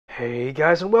Hey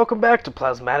guys, and welcome back to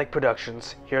Plasmatic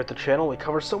Productions. Here at the channel we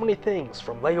cover so many things,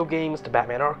 from LEGO games to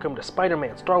Batman Arkham to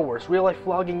Spider-Man, Star Wars, real-life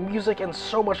vlogging, music, and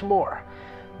so much more.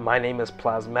 My name is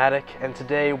Plasmatic, and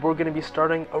today we're going to be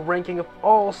starting a ranking of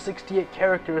all 68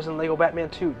 characters in LEGO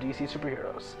Batman 2 DC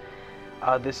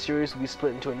Superheroes. This series will be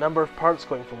split into a number of parts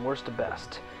going from worst to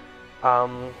best.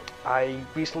 I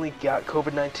recently got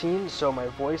COVID-19, so my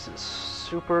voice is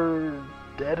super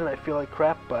dead and I feel like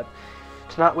crap, but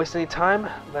to not waste any time,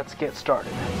 let's get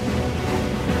started.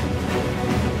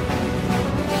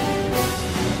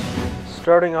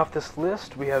 Starting off this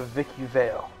list, we have Vicki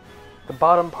Vale. The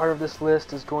bottom part of this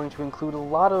list is going to include a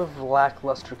lot of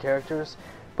lackluster characters,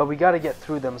 but we gotta get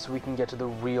through them so we can get to the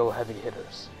real heavy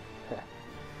hitters.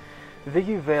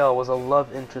 Vicki Vale was a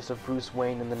love interest of Bruce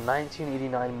Wayne in the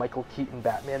 1989 Michael Keaton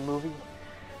Batman movie.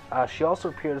 She also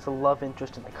appeared as a love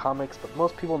interest in the comics, but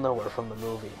most people know her from the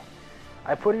movie.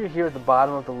 I put her here at the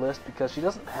bottom of the list because she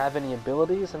doesn't have any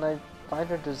abilities, and I find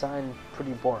her design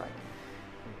pretty boring.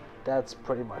 That's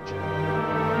pretty much it.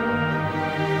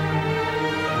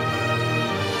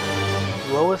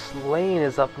 Lois Lane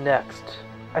is up next.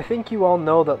 I think you all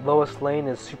know that Lois Lane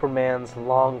is Superman's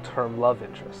long-term love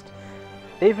interest.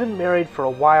 They've been married for a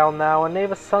while now, and they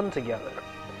have a son together.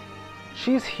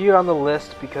 She's here on the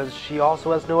list because she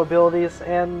also has no abilities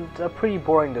and a pretty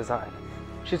boring design.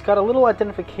 She's got a little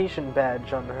identification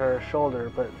badge on her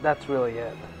shoulder, but that's really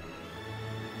it.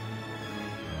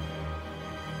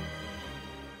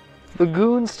 The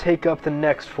goons take up the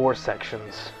next 4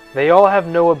 sections. They all have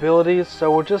no abilities,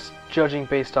 so we're just judging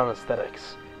based on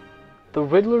aesthetics. The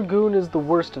Riddler Goon is the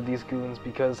worst of these goons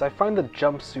because I find the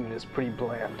jumpsuit is pretty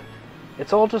bland.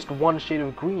 It's all just one shade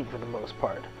of green for the most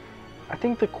part. I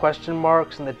think the question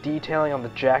marks and the detailing on the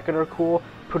jacket are cool,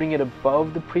 putting it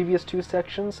above the previous 2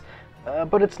 sections,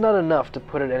 but it's not enough to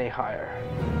put it any higher.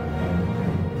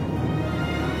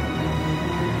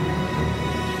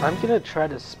 I'm gonna try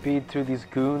to speed through these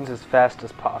goons as fast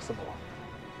as possible.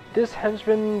 This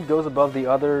henchman goes above the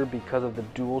other because of the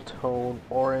dual-tone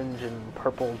orange and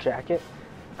purple jacket.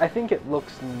 I think it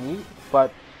looks neat,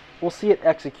 but we'll see it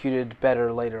executed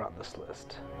better later on this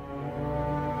list.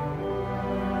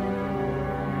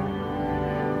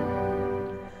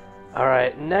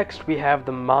 Alright, next we have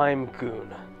the Mime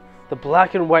Goon. The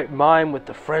black and white mime with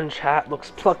the French hat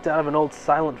looks plucked out of an old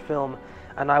silent film,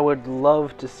 and I would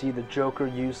love to see the Joker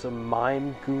use some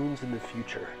mime goons in the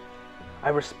future.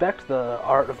 I respect the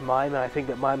art of mime, and I think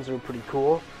that mimes are pretty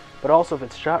cool, but also if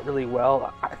it's shot really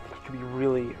well, I think it could be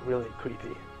really, really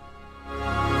creepy.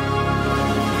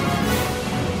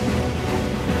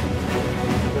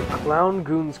 The Clown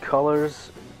Goon's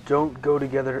colors don't go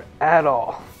together at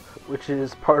all, which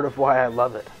is part of why I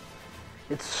love it.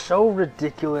 It's so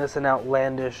ridiculous and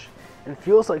outlandish, and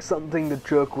feels like something the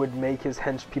Joker would make his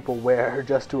hench people wear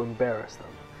just to embarrass them.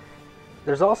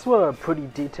 There's also a pretty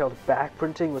detailed back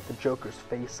printing with the Joker's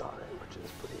face on it, which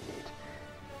is pretty neat.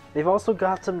 They've also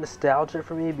got some nostalgia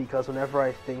for me because whenever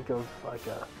I think of like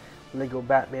a LEGO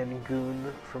Batman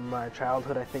Goon from my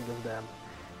childhood, I think of them.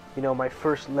 You know, my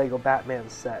first LEGO Batman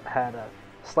set had a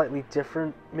slightly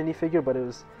different minifigure, but it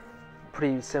was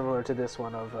pretty similar to this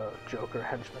one of a Joker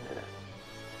henchman in it.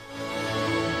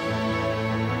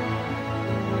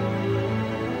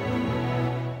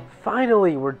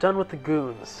 Finally, we're done with the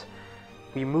goons.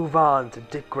 We move on to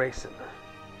Dick Grayson.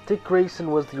 Dick Grayson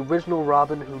was the original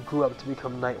Robin who grew up to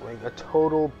become Nightwing, a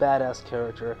total badass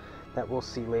character that we'll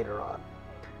see later on.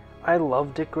 I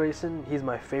love Dick Grayson. He's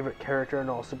my favorite character in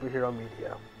all superhero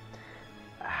media.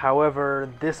 However,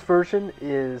 this version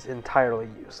is entirely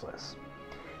useless.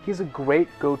 He's a great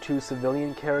go-to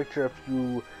civilian character if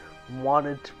you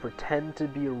wanted to pretend to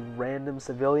be a random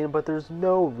civilian, but there's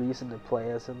no reason to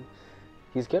play as him.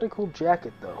 He's got a cool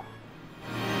jacket though.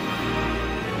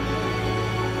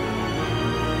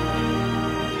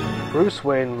 Bruce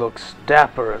Wayne looks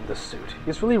dapper in this suit.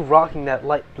 He's really rocking that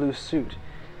light blue suit.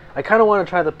 I kind of want to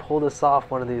try to pull this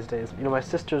off one of these days. You know, my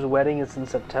sister's wedding is in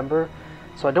September,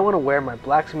 so I don't want to wear my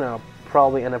black suit, and I'll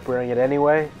probably end up wearing it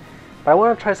anyway. But I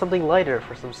want to try something lighter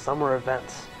for some summer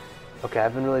events. Okay,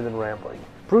 I've really been rambling.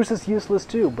 Bruce is useless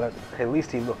too, but at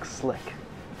least he looks slick.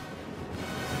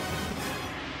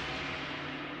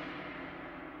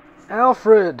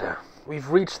 Alfred! We've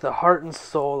reached the heart and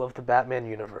soul of the Batman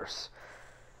universe.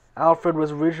 Alfred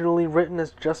was originally written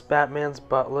as just Batman's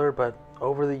butler, but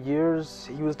over the years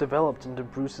he was developed into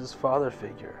Bruce's father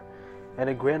figure, and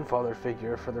a grandfather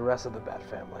figure for the rest of the Bat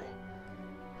family.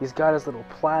 He's got his little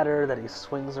platter that he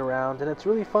swings around, and it's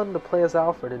really fun to play as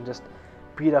Alfred and just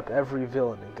beat up every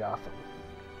villain in Gotham.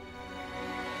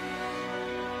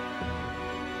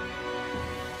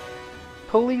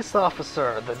 Police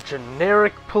officer, the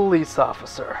generic police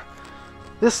officer.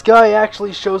 This guy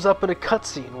actually shows up in a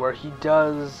cutscene where he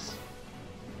does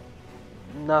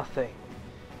nothing.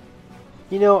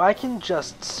 You know, I can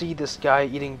just see this guy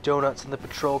eating donuts in the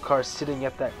patrol car sitting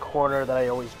at that corner that I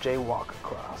always jaywalk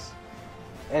across.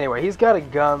 Anyway, he's got a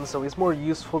gun, so he's more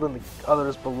useful than the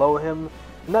others below him.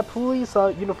 And that police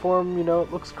uniform, you know,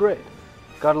 it looks great.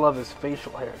 Gotta love his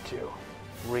facial hair, too.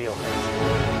 Real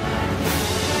handsome.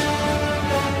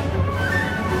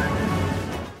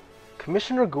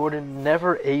 Commissioner Gordon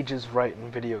never ages right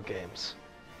in video games.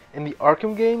 In the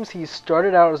Arkham games, he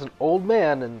started out as an old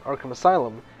man in Arkham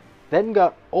Asylum, then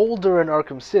got older in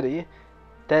Arkham City,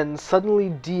 then suddenly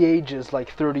de-ages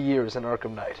like 30 years in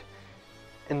Arkham Knight.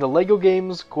 In the LEGO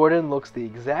games, Gordon looks the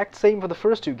exact same for the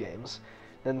first two games,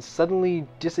 then suddenly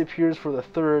disappears for the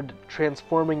third,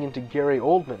 transforming into Gary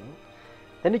Oldman.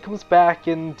 Then he comes back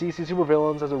in DC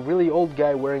Supervillains as a really old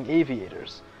guy wearing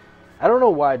aviators. I don't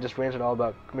know why I just ranted all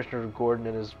about Commissioner Gordon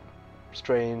and his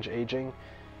strange aging.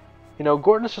 You know,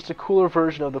 Gordon's just a cooler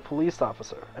version of the police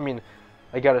officer. I mean,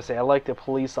 I gotta say, I like the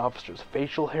police officer's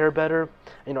facial hair better.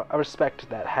 You know, I respect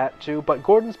that hat too, but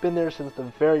Gordon's been there since the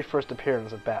very first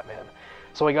appearance of Batman,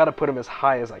 so I gotta put him as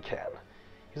high as I can.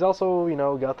 He's also, you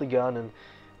know, got the gun and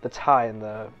the tie and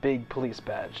the big police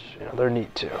badge. You know, they're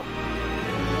neat too.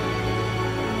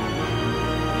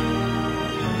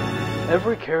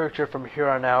 Every character from here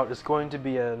on out is going to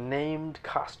be a named,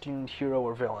 costumed hero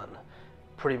or villain.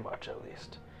 Pretty much, at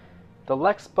least. The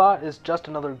LexBot is just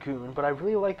another goon, but I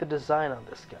really like the design on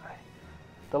this guy.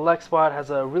 The LexBot has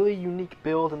a really unique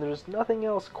build, and there's nothing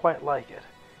else quite like it.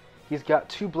 He's got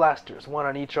two blasters, one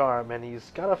on each arm, and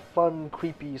he's got a fun,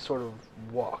 creepy sort of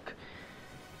walk.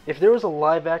 If there was a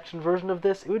live-action version of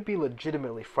this, it would be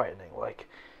legitimately frightening. Like,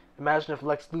 imagine if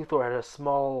Lex Luthor had a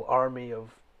small army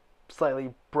of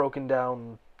slightly broken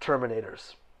down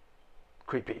Terminators.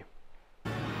 Creepy.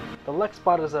 The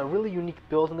LexBot is a really unique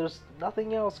build, and there's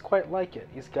nothing else quite like it.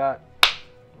 He's got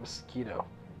Mosquito.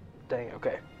 Dang,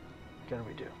 okay. Gonna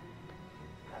redo.